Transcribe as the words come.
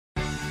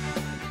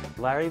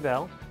Larry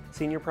Bell,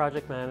 Senior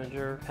Project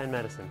Manager, Penn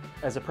Medicine.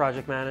 As a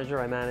project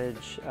manager, I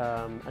manage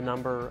a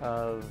number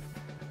of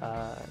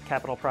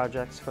capital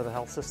projects for the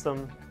health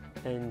system,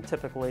 and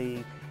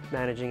typically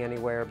managing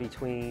anywhere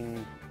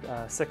between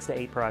 6 to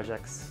 8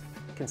 projects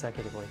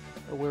consecutively.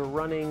 We're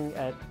running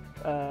at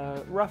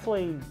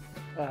roughly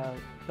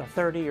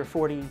 30 or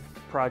 40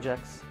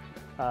 projects,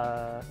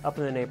 up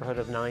in the neighborhood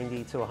of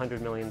 $90 to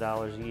 $100 million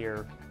a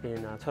year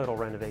in total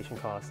renovation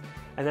costs.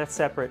 And that's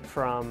separate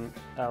from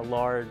a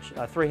large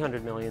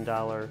 $300 million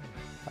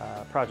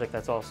project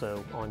that's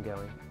also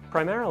ongoing.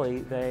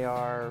 Primarily, they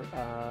are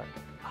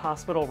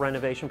hospital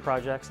renovation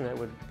projects, and that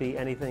would be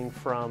anything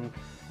from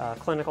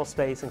clinical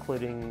space,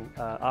 including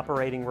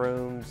operating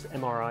rooms,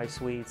 MRI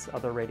suites,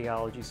 other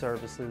radiology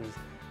services,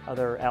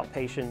 other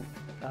outpatient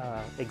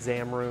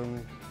exam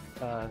room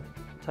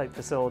type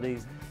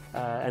facilities,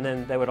 and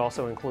then they would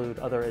also include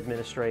other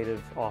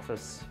administrative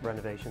office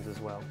renovations as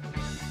well.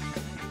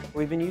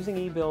 We've been using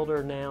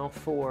eBuilder now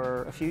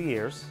for a few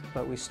years,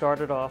 but we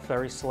started off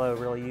very slow,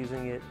 really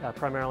using it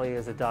primarily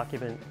as a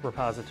document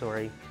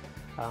repository.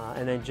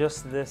 And then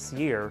just this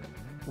year,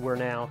 we're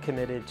now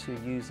committed to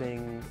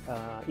using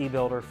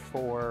eBuilder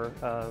for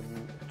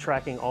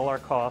tracking all our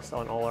costs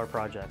on all our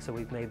projects. So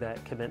we've made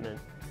that commitment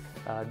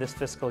this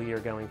fiscal year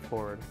going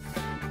forward.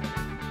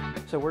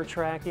 So we're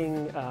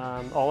tracking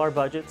all our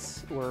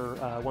budgets.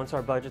 Once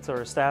our budgets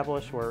are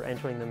established, we're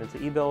entering them into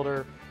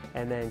eBuilder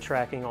and then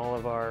tracking all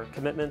of our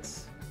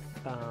commitments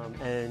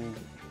and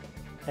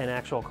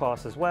actual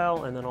costs as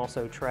well, and then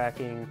also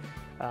tracking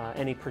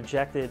any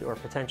projected or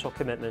potential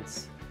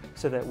commitments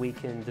so that we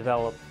can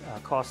develop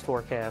cost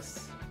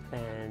forecasts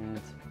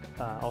and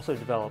also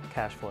develop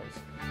cash flows.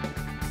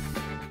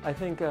 I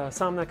think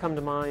some that come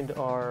to mind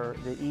are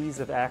the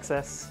ease of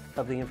access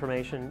of the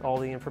information. All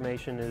the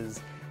information is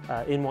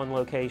in one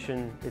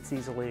location, it's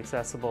easily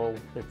accessible,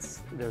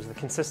 there's the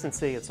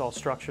consistency, it's all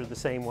structured the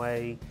same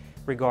way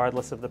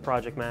regardless of the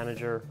project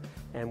manager,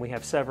 and we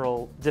have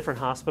several different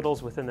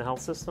hospitals within the health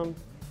system,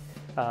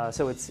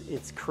 so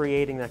it's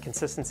creating that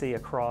consistency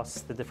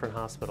across the different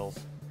hospitals.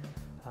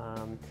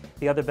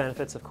 The other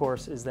benefits, of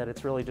course, is that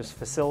it's really just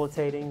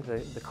facilitating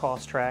the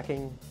cost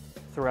tracking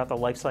throughout the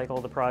life cycle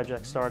of the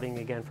project, starting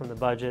again from the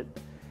budget,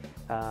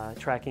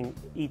 tracking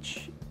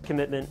each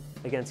commitment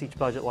against each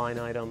budget line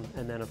item,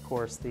 and then of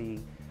course the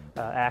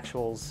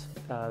actuals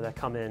that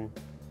come in.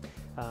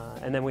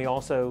 And then we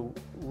also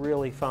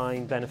really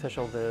find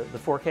beneficial the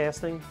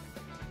forecasting.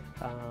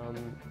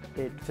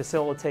 It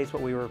facilitates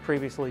what we were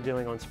previously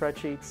doing on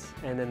spreadsheets,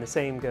 and then the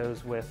same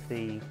goes with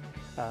the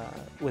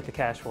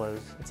cash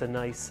flows. It's a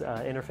nice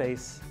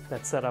interface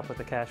that's set up with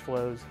the cash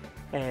flows,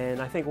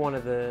 and I think one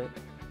of the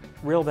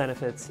real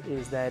benefits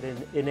is that it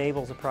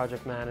enables a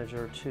project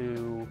manager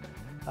to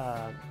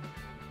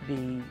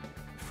be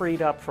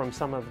freed up from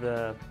some of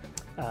the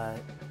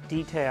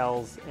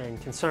details and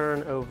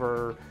concern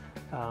over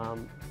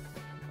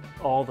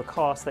all the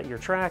costs that you're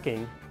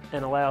tracking,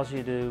 and allows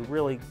you to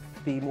really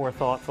be more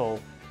thoughtful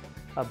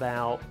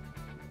about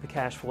the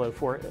cash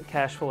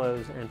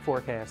flows and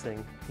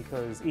forecasting,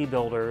 because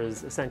eBuilder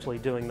is essentially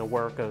doing the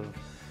work of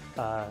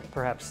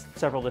perhaps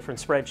several different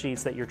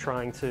spreadsheets that you're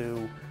trying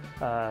to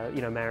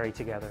marry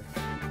together.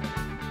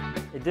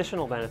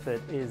 Additional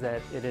benefit is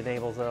that it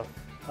enables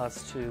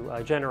us to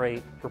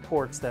generate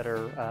reports that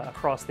are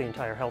across the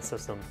entire health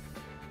system.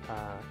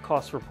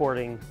 Cost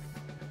reporting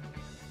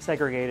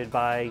segregated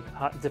by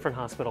different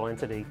hospital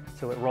entity,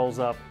 so it rolls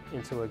up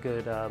into a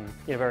good,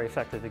 very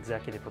effective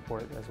executive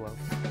report as well.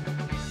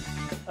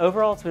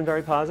 Overall, it's been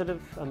very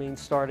positive. I mean,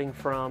 starting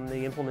from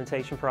the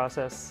implementation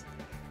process,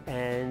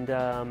 and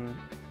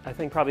I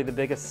think probably the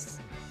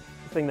biggest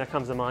thing that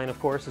comes to mind, of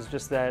course, is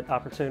just that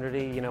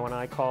opportunity. When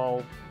I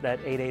call that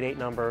 888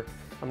 number,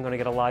 I'm going to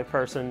get a live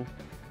person,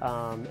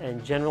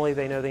 and generally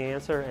they know the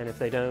answer, and if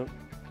they don't,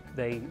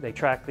 they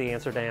track the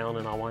answer down,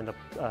 and I'll wind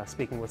up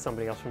speaking with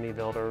somebody else from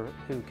eBuilder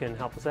who can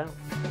help us out.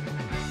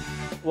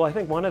 Well, I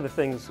think one of the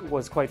things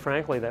was, quite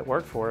frankly, that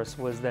worked for us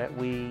was that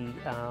we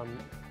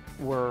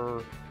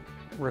were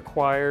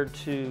required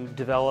to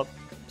develop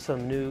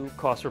some new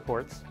cost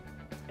reports,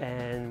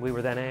 and we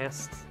were then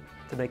asked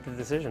to make the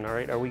decision, all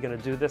right, are we going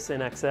to do this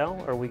in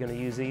Excel, or are we going to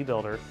use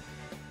eBuilder?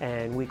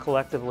 And we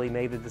collectively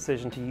made the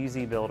decision to use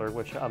eBuilder,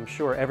 which I'm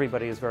sure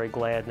everybody is very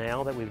glad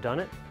now that we've done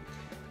it.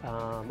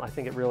 I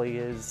think it really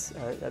is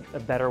a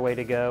better way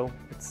to go.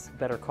 It's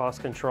better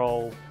cost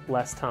control,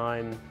 less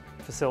time,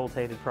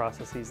 facilitated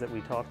processes that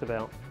we talked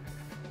about.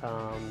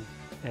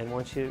 And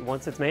once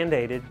it's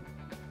mandated,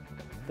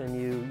 then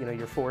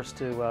you're forced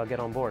to get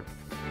on board.